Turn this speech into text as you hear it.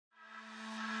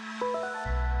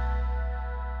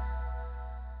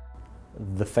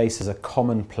The face is a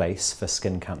common place for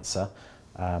skin cancer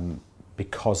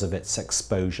because of its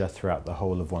exposure throughout the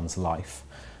whole of one's life.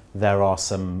 There are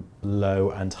some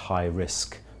low and high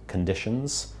risk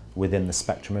conditions within the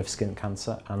spectrum of skin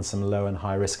cancer and some low and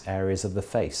high risk areas of the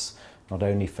face, not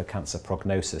only for cancer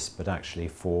prognosis but actually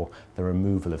for the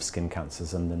removal of skin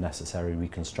cancers and the necessary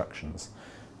reconstructions.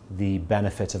 The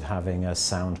benefit of having a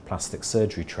sound plastic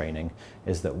surgery training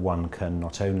is that one can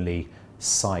not only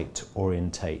site,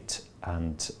 orientate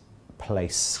and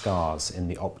place scars in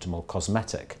the optimal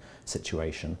cosmetic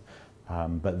situation,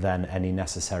 but then any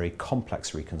necessary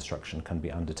complex reconstruction can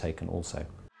be undertaken also.